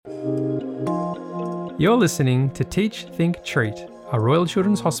You're listening to Teach, Think, Treat, a Royal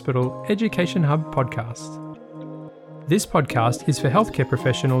Children's Hospital Education Hub podcast. This podcast is for healthcare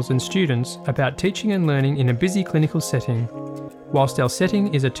professionals and students about teaching and learning in a busy clinical setting. Whilst our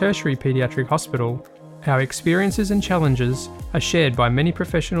setting is a tertiary paediatric hospital, our experiences and challenges are shared by many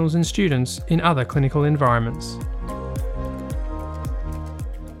professionals and students in other clinical environments.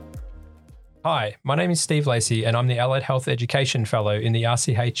 Hi, my name is Steve Lacey and I'm the Allied Health Education Fellow in the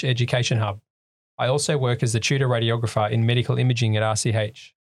RCH Education Hub. I also work as the tutor radiographer in medical imaging at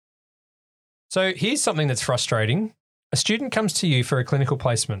RCH. So here's something that's frustrating. A student comes to you for a clinical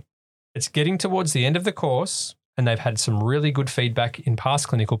placement. It's getting towards the end of the course and they've had some really good feedback in past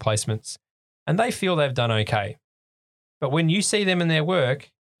clinical placements and they feel they've done okay. But when you see them in their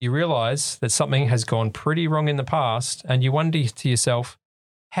work, you realise that something has gone pretty wrong in the past and you wonder to yourself,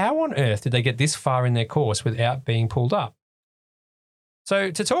 how on earth did they get this far in their course without being pulled up?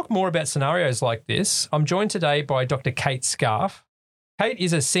 So to talk more about scenarios like this, I'm joined today by Dr. Cate Scarff. Cate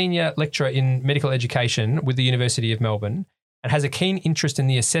is a senior lecturer in medical education with the University of Melbourne and has a keen interest in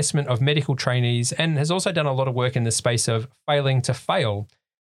the assessment of medical trainees and has also done a lot of work in the space of failing to fail.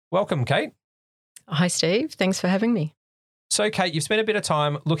 Welcome, Cate. Hi, Steve. Thanks for having me. So, Cate, you've spent a bit of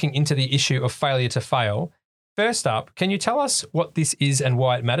time looking into the issue of failure to fail. First up, can you tell us what this is and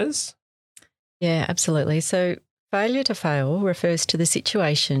why it matters? Yeah, absolutely. So failure to fail refers to the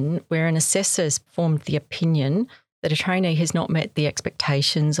situation where an assessor has formed the opinion that a trainee has not met the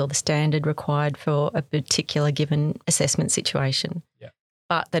expectations or the standard required for a particular given assessment situation. Yeah.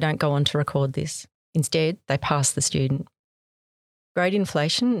 But they don't go on to record this. Instead, they pass the student. Grade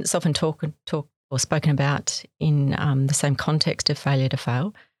inflation is often talked or spoken about in the same context of failure to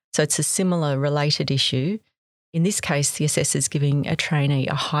fail. So it's a similar related issue. In this case, the assessor is giving a trainee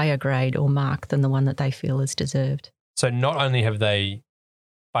a higher grade or mark than the one that they feel is deserved. So not only have they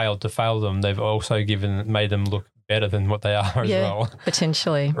failed to fail them, they've also made them look better than what they are as well.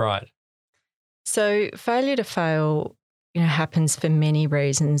 Potentially. Right. So failure to fail, happens for many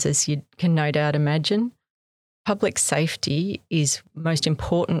reasons, as you can no doubt imagine. Public safety is most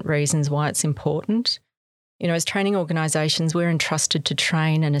important reasons why it's important. As training organisations, we're entrusted to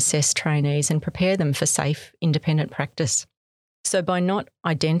train and assess trainees and prepare them for safe, independent practice. So by not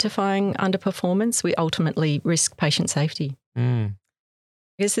identifying underperformance, we ultimately risk patient safety. I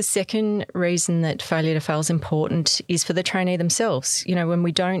guess the second reason that failure to fail is important is for the trainee themselves. When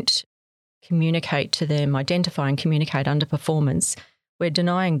we don't communicate to them, identify and communicate underperformance, we're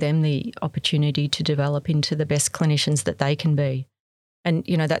denying them the opportunity to develop into the best clinicians that they can be. And,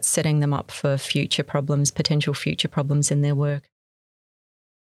 that's setting them up for potential future problems in their work.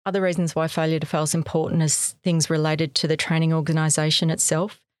 Other reasons why failure to fail is important is things related to the training organisation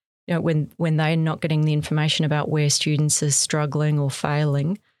itself. When they're not getting the information about where students are struggling or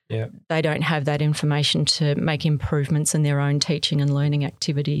failing, they don't have that information to make improvements in their own teaching and learning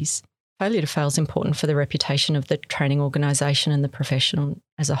activities. Failure to fail is important for the reputation of the training organisation and the profession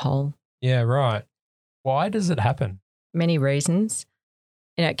as a whole. Yeah, right. Why does it happen? Many reasons.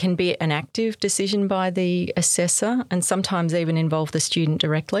 It can be an active decision by the assessor and sometimes even involve the student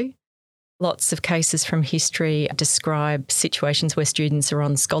directly. Lots of cases from history describe situations where students are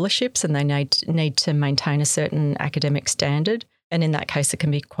on scholarships and they need to maintain a certain academic standard. And in that case, it can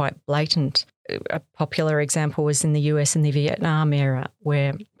be quite blatant. A popular example was in the US in the Vietnam era,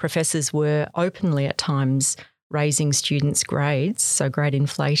 where professors were openly at times raising students' grades, so grade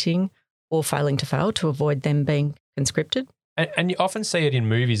inflating or failing to fail to avoid them being conscripted. And you often see it in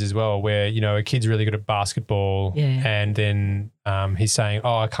movies as well, where a kid's really good at basketball, and then he's saying,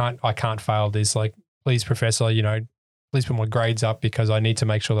 "Oh, I can't fail this. Like, please, professor, please put my grades up because I need to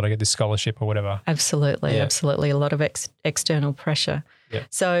make sure that I get this scholarship or whatever." Absolutely, absolutely, a lot of external pressure. Yeah.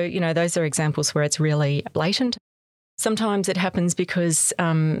 So those are examples where it's really blatant. Sometimes it happens because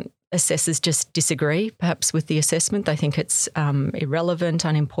assessors just disagree, perhaps with the assessment. They think it's irrelevant,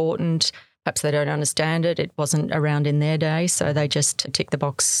 unimportant. Perhaps they don't understand it. It wasn't around in their day, so they just tick the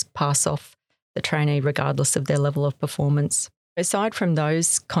box, pass off the trainee regardless of their level of performance. Aside from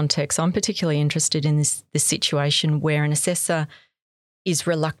those contexts, I'm particularly interested in this situation where an assessor is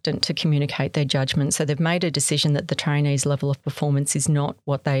reluctant to communicate their judgment. So they've made a decision that the trainee's level of performance is not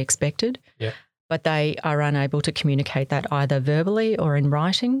what they expected, but they are unable to communicate that either verbally or in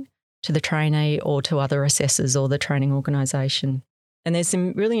writing to the trainee or to other assessors or the training organisation. And there's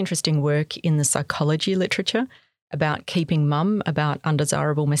some really interesting work in the psychology literature about keeping mum about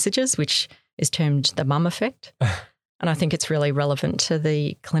undesirable messages, which is termed the mum effect. And I think it's really relevant to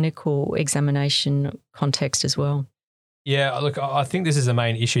the clinical examination context as well. Yeah, look, I think this is the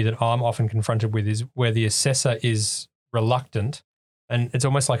main issue that I'm often confronted with is where the assessor is reluctant And it's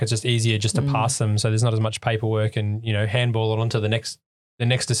almost like it's just easier just to pass them, so there's not as much paperwork and, handball it onto the next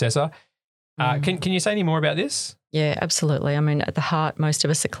assessor. Can you say any more about this? Yeah, absolutely. I mean, at the heart, most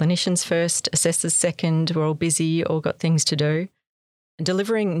of us are clinicians first, assessors second. We're all busy, all got things to do. And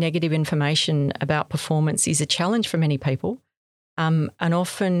delivering negative information about performance is a challenge for many people, and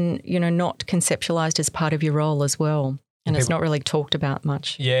often, not conceptualised as part of your role as well. And it's not really talked about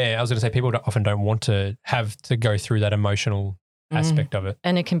much. Yeah, I was going to say people often don't want to have to go through that emotional aspect of it.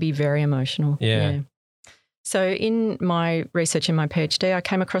 And it can be very emotional. Yeah. So in my research in my PhD, I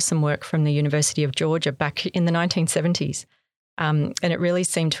came across some work from the University of Georgia back in the 1970s, and it really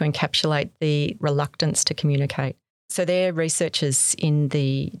seemed to encapsulate the reluctance to communicate. So their researchers in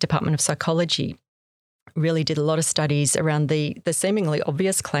the Department of Psychology really did a lot of studies around the seemingly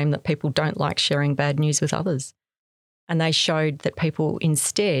obvious claim that people don't like sharing bad news with others. And they showed that people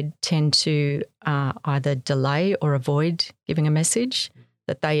instead tend to either delay or avoid giving a message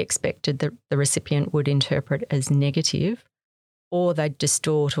that they expected that the recipient would interpret as negative, or they'd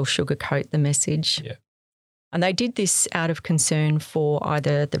distort or sugarcoat the message. Yeah. And they did this out of concern for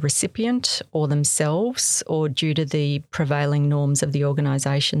either the recipient or themselves, or due to the prevailing norms of the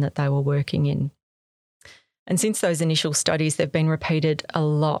organisation that they were working in. And since those initial studies, they've been repeated a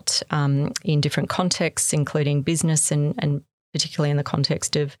lot in different contexts, including business and particularly in the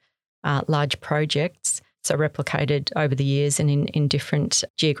context of large projects, so replicated over the years and in different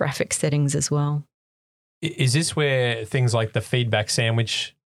geographic settings as well. Is this where things like the feedback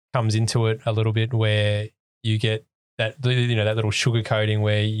sandwich comes into it a little bit, where you get that little sugar coating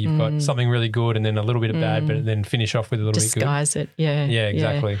where you've got something really good and then a little bit of bad, but then finish off with a little bit good? Disguise it, yeah. Yeah,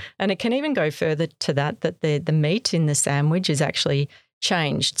 exactly. Yeah. And it can even go further to that the meat in the sandwich is actually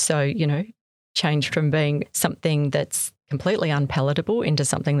changed. So, changed from being something that's completely unpalatable into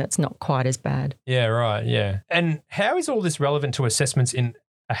something that's not quite as bad. Yeah, right, yeah. And how is all this relevant to assessments in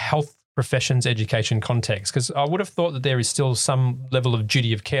a health professions education context? Because I would have thought that there is still some level of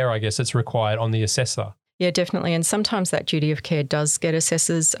duty of care, I guess, that's required on the assessor. Yeah, definitely. And sometimes that duty of care does get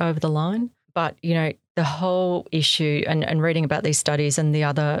assessors over the line. But, the whole issue and reading about these studies and the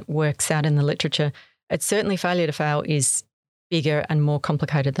other works out in the literature, it's certainly failure to fail is bigger and more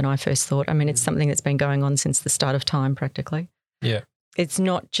complicated than I first thought. I mean, it's something that's been going on since the start of time practically. Yeah. It's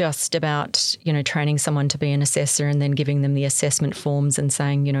not just about, training someone to be an assessor and then giving them the assessment forms and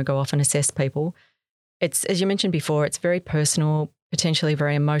saying, go off and assess people. It's, as you mentioned before, it's very personal, potentially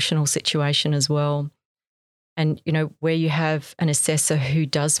very emotional situation as well. And, where you have an assessor who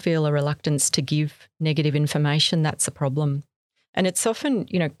does feel a reluctance to give negative information, that's a problem. And it's often,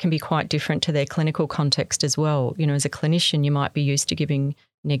 can be quite different to their clinical context as well. As a clinician, you might be used to giving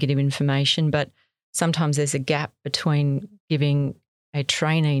negative information, but sometimes there's a gap between giving a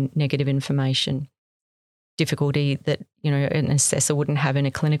trainee negative information, difficulty that, an assessor wouldn't have in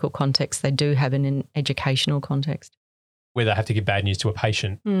a clinical context, they do have in an educational context. Where they have to give bad news to a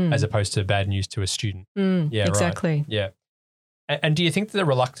patient as opposed to bad news to a student. Yeah, exactly. Right. Yeah. And do you think that the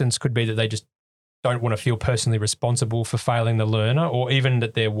reluctance could be that they just don't want to feel personally responsible for failing the learner, or even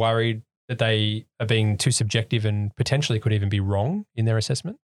that they're worried that they are being too subjective and potentially could even be wrong in their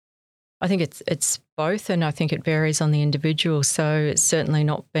assessment? I think it's both, and I think it varies on the individual. So certainly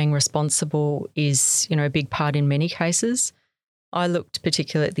not being responsible is, a big part in many cases. I looked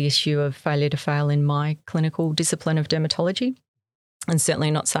particularly at the issue of failure to fail in my clinical discipline of dermatology, and certainly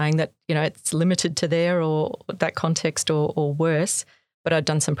not saying that, it's limited to there or that context or worse, but I'd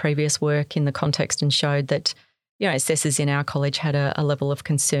done some previous work in the context and showed that, assessors in our college had a level of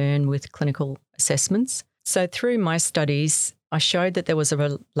concern with clinical assessments. So through my studies, I showed that there was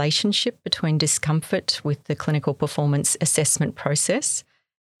a relationship between discomfort with the clinical performance assessment process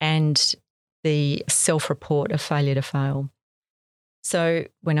and the self-report of failure to fail. So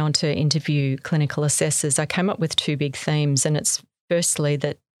went on to interview clinical assessors. I came up with two big themes, and it's firstly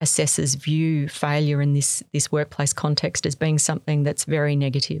that assessors view failure in this workplace context as being something that's very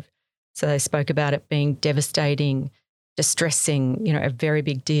negative. So they spoke about it being devastating, distressing, a very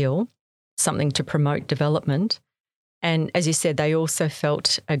big deal, something to promote development. And as you said, they also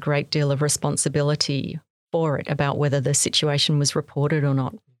felt a great deal of responsibility for it, about whether the situation was reported or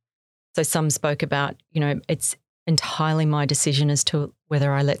not. So some spoke about, it's entirely my decision as to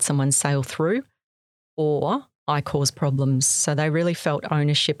whether I let someone sail through or I cause problems. So they really felt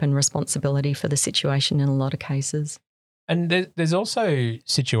ownership and responsibility for the situation in a lot of cases. And there's also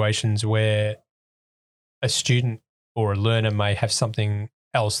situations where a student or a learner may have something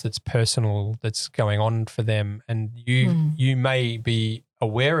else that's personal that's going on for them, and you may be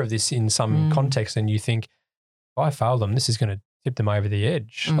aware of this in some context, and you think, if I fail them, this is going to tip them over the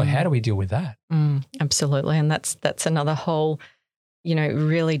edge. Like, how do we deal with that? Absolutely. And that's another whole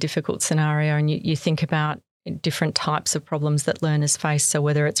really difficult scenario and you think about different types of problems that learners face. So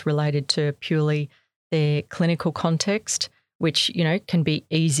whether it's related to purely their clinical context, which, can be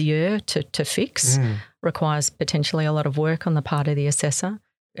easier to fix, requires potentially a lot of work on the part of the assessor.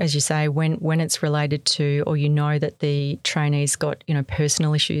 As you say, when it's related to, or that the trainee's got,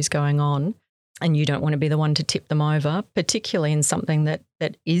 personal issues going on and you don't want to be the one to tip them over, particularly in something that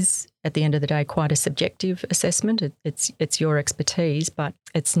is, at the end of the day, quite a subjective assessment. It's your expertise, but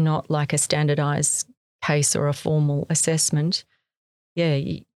it's not like a standardised case or a formal assessment. Yeah,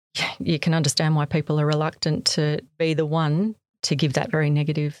 you can understand why people are reluctant to be the one to give that very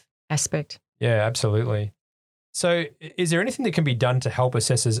negative aspect. Yeah, absolutely. So is there anything that can be done to help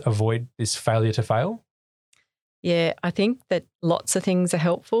assessors avoid this failure to fail? Yeah, I think that lots of things are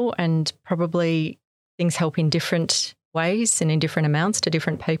helpful and probably things help in different ways and in different amounts to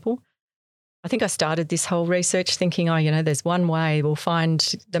different people. I think I started this whole research thinking, there's one way we'll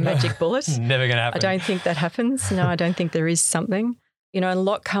find the magic bullet. Never going to happen. I don't think that happens. No, I don't think there is something. A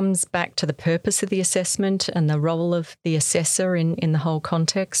lot comes back to the purpose of the assessment and the role of the assessor in the whole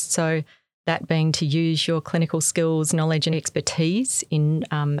context. So that being to use your clinical skills, knowledge and expertise in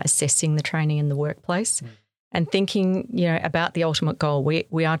assessing the training in the workplace and thinking, about the ultimate goal.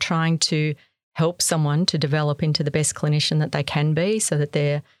 We are trying to help someone to develop into the best clinician that they can be so that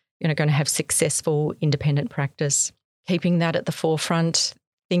they're, going to have successful independent practice. Keeping that at the forefront,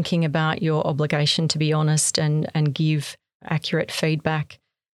 thinking about your obligation to be honest and give accurate feedback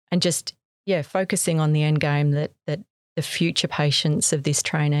and just, focusing on the end game that the future patients of this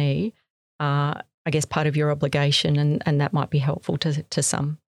trainee are, I guess, part of your obligation and that might be helpful to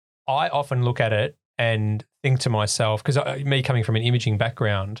some. I often look at it and think to myself, because me coming from an imaging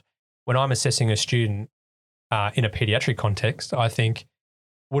background, when I'm assessing a student in a pediatric context, I think,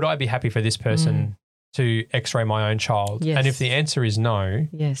 would I be happy for this person to x-ray my own child? Yes. And if the answer is no,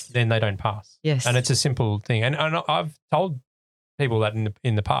 yes, then they don't pass. Yes. And it's a simple thing. And I've told people that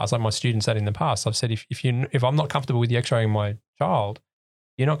in the past, like my students that in the past, I've said, if I'm not comfortable with you x-raying my child,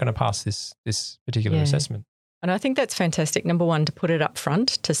 you're not going to pass this particular assessment. And I think that's fantastic. Number one, to put it up front,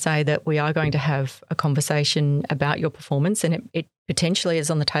 to say that we are going to have a conversation about your performance and it potentially is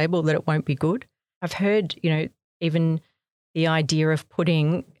on the table that it won't be good. I've heard, even the idea of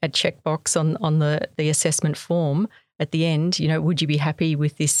putting a checkbox on the assessment form at the end, would you be happy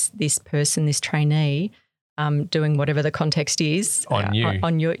with this person, this trainee, doing whatever the context is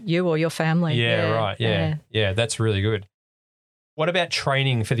on you or your family? Yeah, right. Yeah, that's really good. What about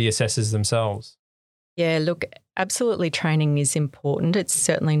training for the assessors themselves? Yeah, look, absolutely training is important. It's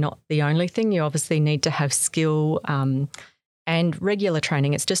certainly not the only thing. You obviously need to have skill and regular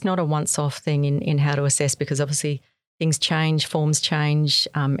training. It's just not a once-off thing in how to assess because obviously things change, forms change,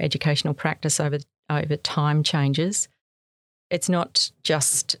 educational practice over time changes. It's not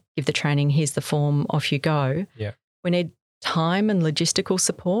just give the training, here's the form, off you go. Yeah. We need time and logistical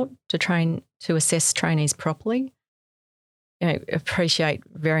support to assess trainees properly. Appreciate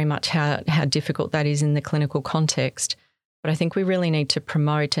very much how difficult that is in the clinical context. But I think we really need to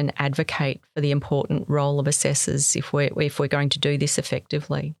promote and advocate for the important role of assessors if we're going to do this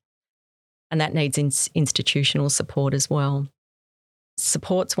effectively. And that needs institutional support as well.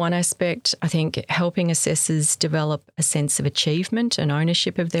 Support's one aspect. I think helping assessors develop a sense of achievement and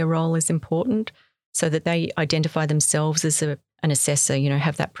ownership of their role is important so that they identify themselves as an assessor,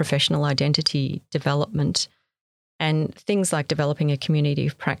 have that professional identity development. And things like developing a community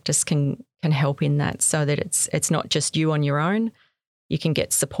of practice can help in that so that it's not just you on your own. You can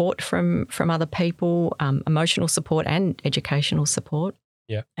get support from other people, emotional support and educational support.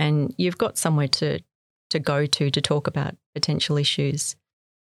 Yeah. And you've got somewhere to go to talk about potential issues.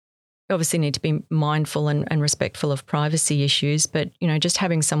 You obviously need to be mindful and respectful of privacy issues, but, just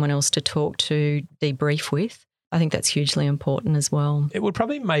having someone else to talk to, debrief with, I think that's hugely important as well. It would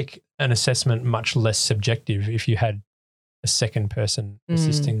probably make an assessment much less subjective if you had a second person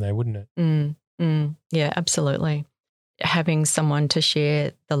assisting there, wouldn't it? Yeah, absolutely. Having someone to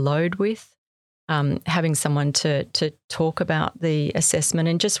share the load with, having someone to talk about the assessment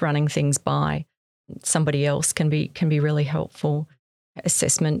and just running things by somebody else can be really helpful.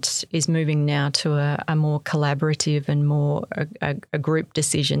 Assessment is moving now to a more collaborative and more a group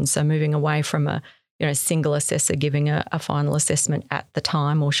decision. So moving away from a single assessor giving a final assessment at the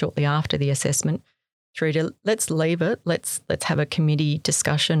time or shortly after the assessment through to let's leave it. Let's have a committee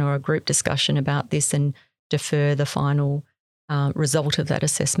discussion or a group discussion about this and defer the final result of that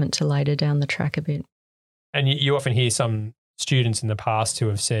assessment to later down the track a bit. And you often hear some students in the past who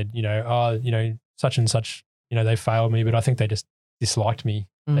have said, such and such, they failed me, but I think they just disliked me.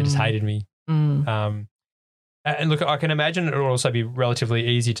 They just hated me. And look, I can imagine it will also be relatively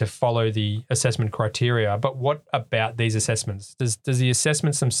easy to follow the assessment criteria, but what about these assessments? Does the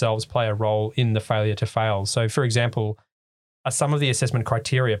assessments themselves play a role in the failure to fail? So, for example, are some of the assessment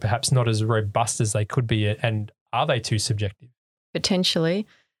criteria perhaps not as robust as they could be, and are they too subjective? Potentially.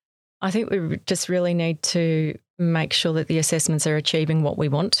 I think we just really need to make sure that the assessments are achieving what we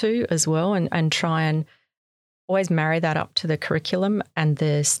want to as well, and try and always marry that up to the curriculum and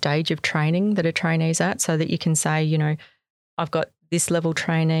the stage of training that a trainee's at, so that you can say, you know, I've got this level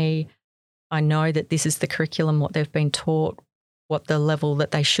trainee, I know that this is the curriculum, what they've been taught, what the level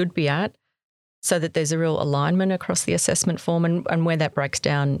that they should be at, so that there's a real alignment across the assessment form. And where that breaks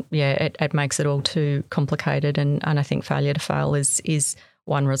down, it makes it all too complicated. And I think failure to fail is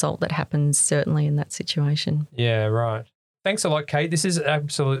one result that happens certainly in that situation. Yeah, right. Thanks a lot, Cate. This is an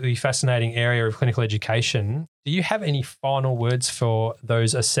absolutely fascinating area of clinical education. Do you have any final words for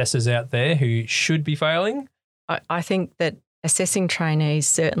those assessors out there who should be failing? I think that assessing trainees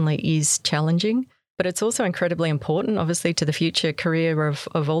certainly is challenging, but it's also incredibly important, obviously, to the future career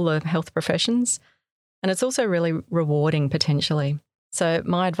of all the health professions. And it's also really rewarding potentially. So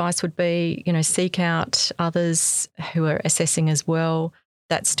my advice would be, you know, seek out others who are assessing as well.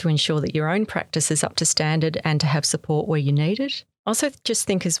 That's to ensure that your own practice is up to standard and to have support where you need it. Also, just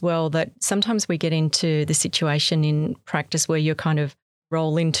think as well that sometimes we get into the situation in practice where you're kind of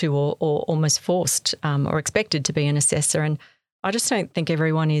roll into or almost forced or expected to be an assessor. And I just don't think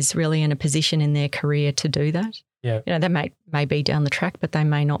everyone is really in a position in their career to do that. Yeah. You know, they may be down the track, but they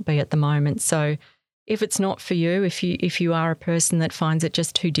may not be at the moment. So if it's not for you, if you are a person that finds it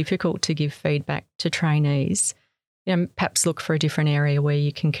just too difficult to give feedback to trainees, you know, perhaps look for a different area where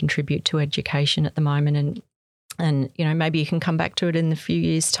you can contribute to education at the moment, and you know, maybe you can come back to it in a few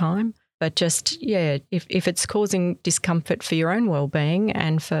years' time. But just, if it's causing discomfort for your own well-being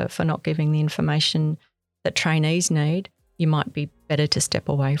and for not giving the information that trainees need, you might be better to step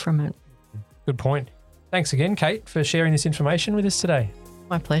away from it. Good point. Thanks again, Cate, for sharing this information with us today.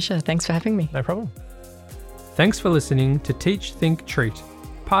 My pleasure. Thanks for having me. No problem. Thanks for listening to Teach, Think, Treat,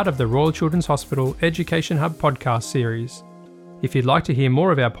 part of the Royal Children's Hospital Education Hub podcast series. If you'd like to hear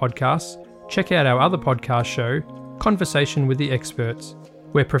more of our podcasts, check out our other podcast show, Conversation with the Experts,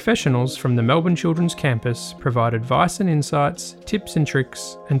 where professionals from the Melbourne Children's Campus provide advice and insights, tips and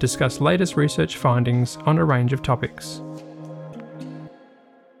tricks, and discuss latest research findings on a range of topics.